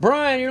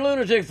Brian, your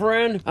lunatic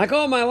friend. I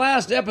called my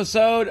last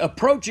episode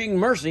Approaching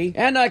Mercy,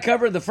 and I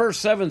covered the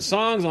first 7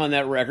 songs on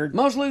that record,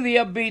 mostly the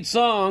upbeat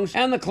songs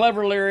and the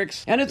clever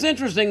lyrics, and it's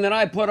interesting that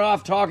I put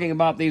off talking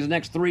about these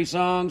next 3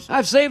 songs.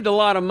 I've saved a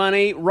lot of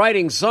money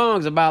writing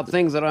songs about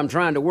things that I'm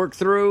trying to work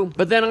through,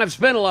 but then I've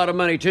spent a lot of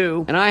money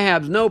too, and I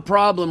have no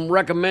problem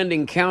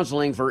recommending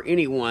counseling for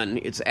anyone.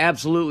 It's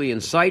absolutely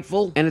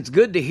insightful, and it's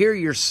good to hear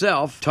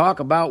yourself talk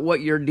about what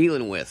you're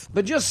dealing with.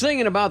 But just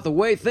singing about the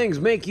way things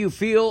make you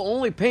feel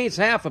only paints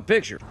half a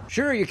picture.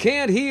 Sure, you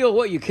can't heal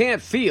what you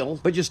can't feel,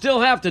 but you still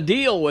have to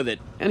deal with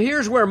it. And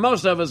here's where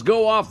most of us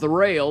go off the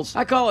rails.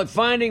 I call it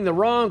finding the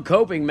wrong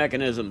coping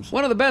mechanisms.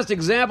 One of the best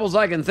examples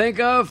I can think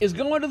of is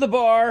going to the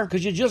bar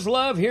because you just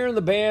love hearing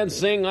the band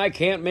sing I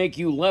Can't Make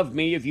You Love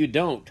Me If You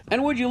Don't.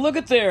 And would you look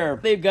at there,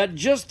 they've got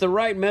just the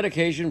right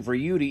medication for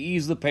you to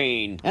ease the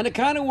pain. And it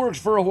kind of works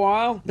for a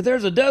while, but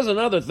there's a dozen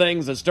other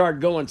things that start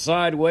going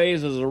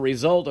sideways as a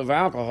result of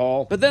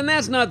alcohol. But then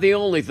that's not the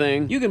only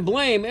thing. You can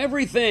blame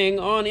everything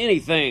on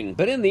anything.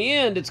 But in the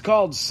end, it's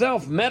called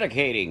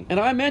self-medicating. And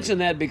I mention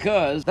that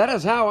because that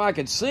is how I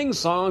could sing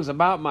songs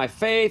about my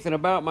faith and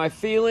about my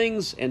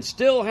feelings and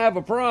still have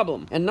a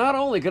problem. And not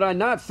only could I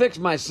not fix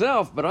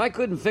myself, but I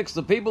couldn't fix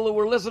the people who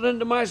were listening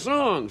to my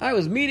songs. I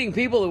was meeting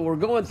people who were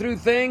going through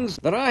things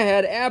that I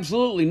had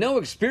absolutely no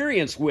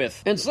experience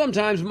with. And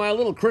sometimes my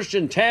little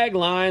Christian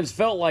taglines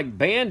felt like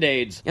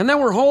Band-Aids. And there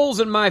were holes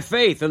in my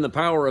faith in the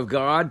power of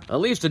God, at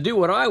least to do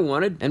what I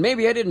wanted. And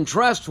maybe I didn't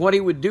trust what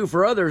he would do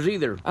for others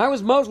either. I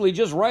was mostly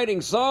just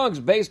writing songs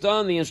based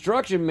on the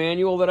instruction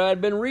manual that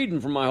I'd been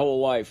reading for my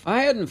whole life.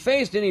 I hadn't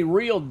faced any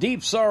real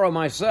deep sorrow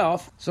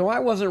myself, so I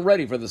wasn't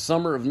ready for the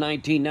summer of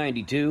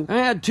 1992. I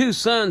had 2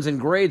 sons in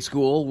grade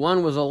school.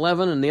 One was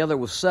 11 and the other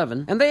was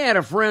 7, and they had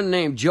a friend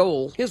named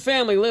Joel. His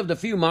family lived a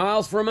few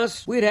miles from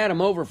us. We'd had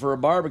him over for a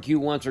barbecue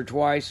once or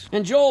twice,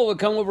 and Joel would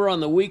come over on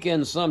the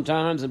weekends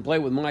sometimes and play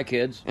with my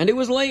kids. And it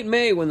was late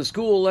May when the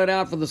school let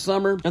out for the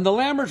summer, and the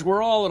Lamberts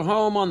were all at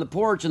home on the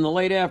porch in the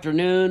late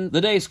afternoon,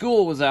 the day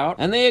school was out,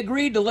 and they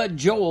agreed to let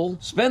Joel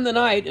spend the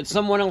night at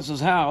someone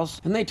else's house.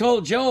 And they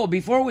told Joel,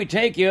 before we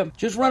take you,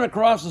 just run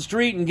across the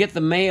street and get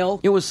the mail.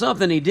 It was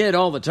something he did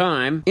all the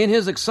time. In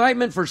his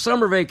excitement for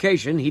summer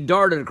vacation, he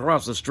darted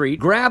across the street,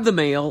 grabbed the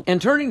mail,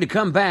 and turning to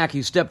come back,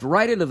 he stepped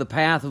right into the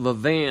path of a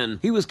van.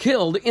 He was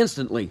killed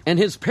instantly, and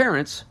his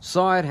parents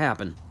saw it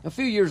happen. A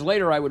few years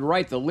later, I would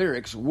write the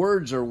lyrics,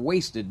 "Words are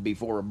wasted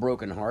before a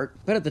broken heart."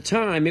 But at the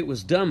time, it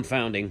was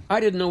dumbfounding. I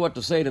didn't know what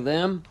to say to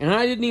them, and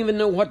I didn't even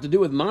know what to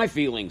do with my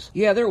feelings.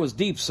 Yeah, there was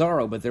deep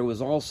sorrow, but there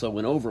was also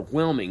an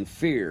overwhelming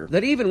fear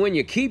that even when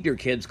you keep your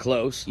kids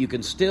close, you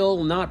can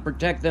still not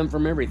protect them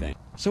from everything.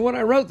 So when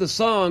I wrote the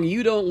song,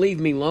 You Don't Leave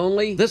Me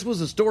Lonely, this was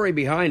the story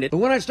behind it. But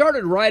when I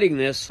started writing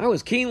this, I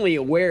was keenly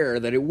aware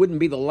that it wouldn't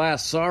be the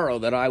last sorrow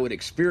that I would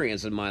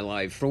experience in my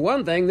life. For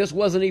one thing, this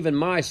wasn't even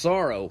my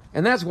sorrow.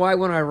 And that's why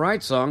when I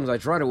write songs, I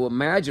try to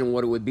imagine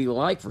what it would be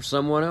like for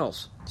someone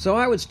else. So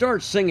I would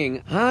start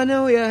singing, I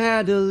know you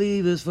had to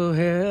leave us for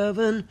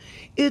heaven,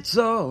 it's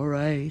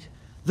alright.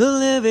 The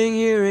living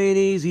here ain't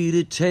easy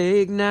to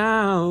take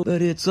now,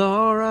 but it's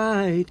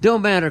alright.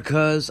 Don't matter,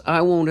 cuz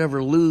I won't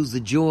ever lose the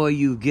joy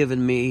you've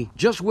given me.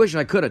 Just wish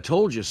I could have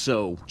told you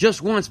so,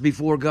 just once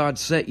before God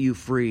set you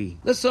free.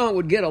 This song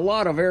would get a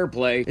lot of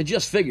airplay. It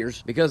just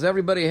figures, because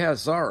everybody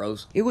has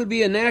sorrows. It would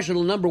be a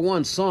national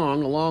 #1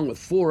 song along with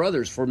 4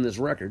 others from this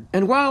record.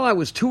 And while I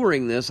was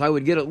touring this, I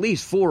would get at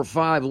least 4 or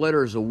 5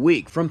 letters a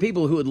week from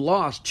people who had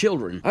lost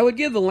children. I would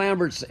give the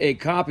Lamberts a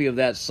copy of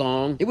that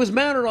song. It was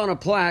mounted on a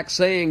plaque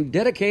saying,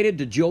 dedicated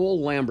to Joel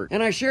Lambert,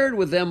 and I shared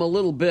with them a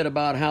little bit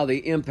about how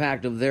the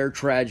impact of their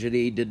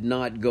tragedy did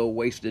not go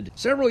wasted.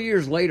 Several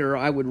years later,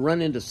 I would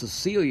run into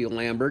Cecilia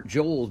Lambert,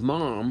 Joel's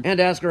mom, and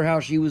ask her how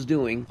she was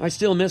doing. I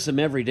still miss him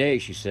every day,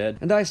 she said,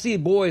 and I see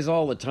boys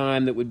all the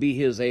time that would be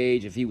his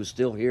age if he was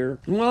still here.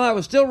 And while I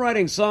was still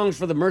writing songs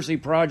for the Mercy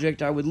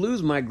Project, I would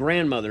lose my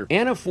grandmother,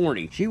 Anna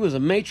Forney. She was a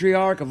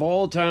matriarch of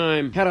all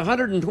time, had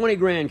 120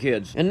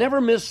 grandkids, and never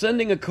missed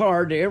sending a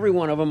card to every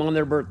one of them on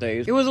their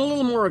birthdays. It was a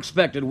little more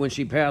expected when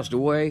she passed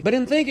away, but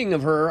in thinking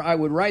of her, I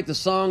would write the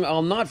song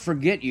I'll Not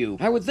Forget You.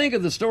 I would think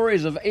of the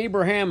stories of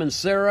Abraham and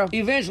Sarah,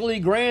 eventually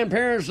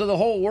grandparents to the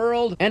whole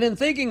world, and in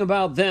thinking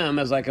about them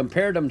as I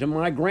compared them to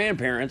my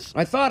grandparents,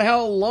 I thought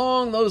how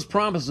long those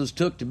promises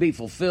took to be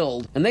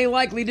fulfilled, and they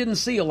likely didn't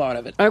see a lot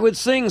of it. I would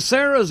sing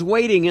Sarah's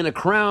waiting in a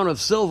crown of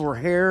silver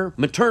hair,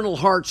 maternal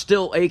heart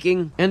still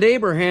aching, and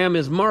Abraham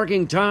is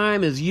marking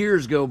time as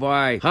years go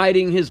by,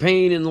 hiding his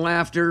pain in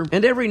laughter,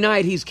 and every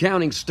night he's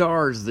counting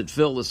stars that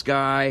fill the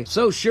sky,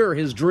 so sure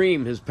his dream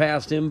has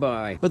passed him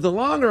by. But the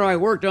longer I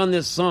worked on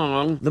this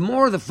song, the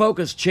more the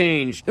focus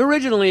changed.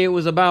 Originally, it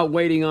was about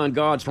waiting on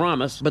God's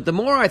promise, but the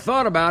more I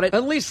thought about it,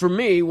 at least for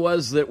me,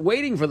 was that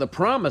waiting for the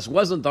promise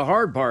wasn't the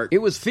hard part. It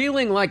was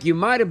feeling like you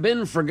might have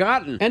been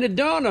forgotten. And it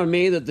dawned on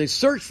me that the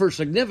search for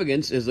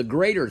significance is a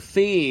greater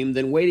theme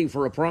than waiting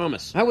for a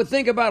promise. I would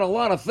think about a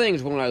lot of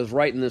things when I was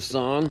writing this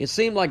song. It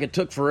seemed like it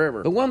took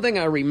forever. But one thing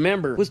I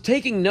remember was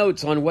taking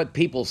notes on what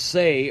people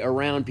say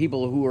around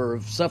people who are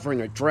suffering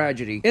a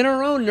tragedy. In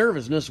our own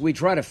nervousness, we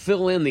try to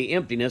fill in the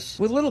emptiness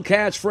with little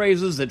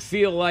catchphrases that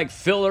feel like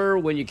filler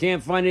when you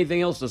can't find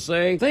anything else to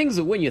say. Things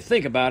that, when you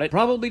think about it,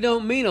 probably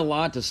don't mean a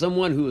lot to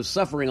someone who is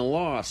suffering a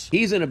loss.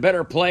 He's in a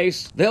better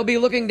place. They'll be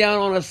looking down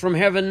on us from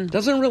heaven.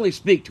 Doesn't really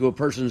speak to a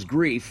person's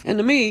grief. And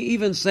to me,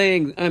 even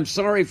saying, "I'm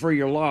sorry for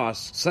your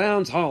loss,"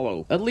 sounds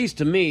hollow. At least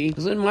to me,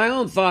 because in my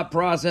own thought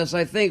process,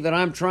 I think that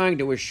I'm trying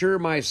to assure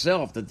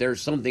myself that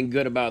there's something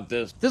good about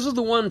this. This is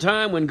the one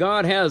time when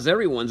God has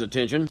everyone's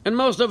attention, and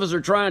most of us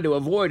are trying to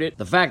avoid it,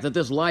 the fact that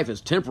this life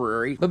is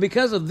temporary. But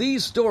because of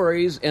these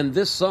stories and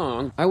this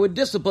song, I would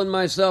discipline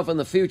myself in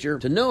the future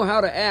to know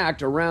how to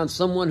act around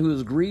someone who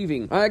is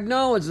grieving. I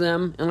acknowledge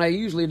them, and I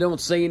usually don't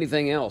say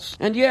anything else.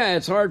 And yeah,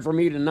 it's hard for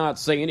me to not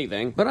say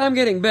anything, but I'm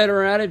getting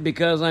better at it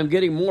because I'm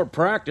getting more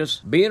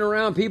practice being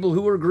around people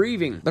who are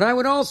grieving. But I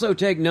would also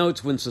take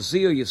notes when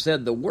Cecilia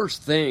said the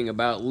worst thing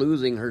about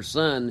losing her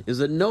son is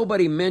that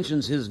nobody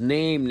mentions his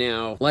name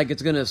now, like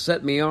it's going to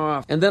set me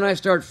off, and then I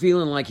start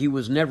feeling like he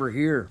was never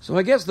here. So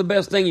I guess the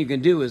best thing you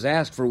can do is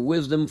ask for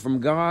wisdom from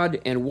God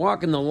and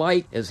walk in the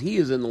light as he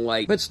is in the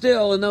light. But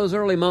still, in those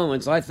early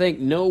moments, I think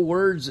no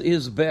words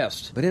is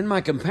best. But in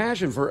my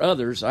compassion for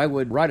others, I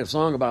would write a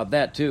song about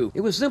that too.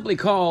 It was simply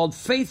called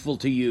 "Faithful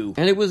to You,"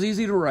 and it was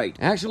easy to write.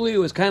 Actually, it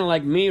was kind of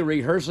like me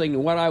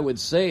rehearsing what I would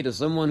say to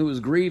someone who was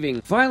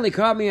grieving. Finally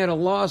caught me at a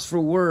loss for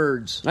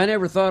words. I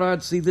never thought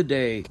I'd see the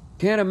day.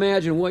 Can't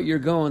imagine what you're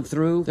going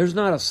through. There's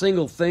not a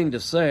single thing to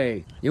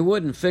say. You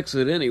wouldn't fix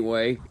it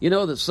anyway. You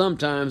know that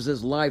sometimes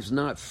this life's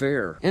not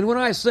fair. And when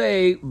I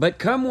say, "But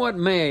come what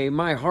may,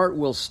 my heart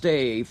will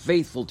stay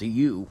faithful to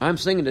you," I'm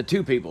singing to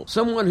two people.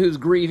 Someone who's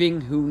grieving,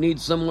 who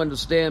needs someone to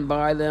stand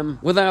by them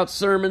without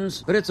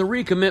sermons. But it's a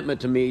recommitment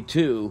to me,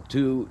 too,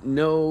 to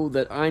know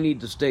that I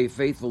need to stay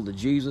faithful to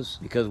Jesus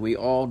because we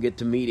all get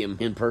to meet him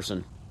in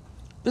person.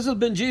 This has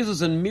been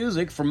Jesus and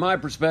Music from my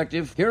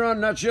perspective, here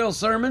on Nutshell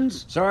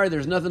Sermons. Sorry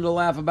there's nothing to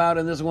laugh about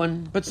in this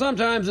one, but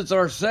sometimes it's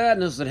our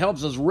sadness that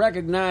helps us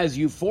recognize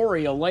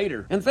euphoria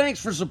later. And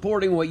thanks for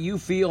supporting what you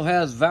feel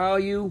has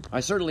value. I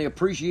certainly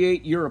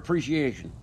appreciate your appreciation.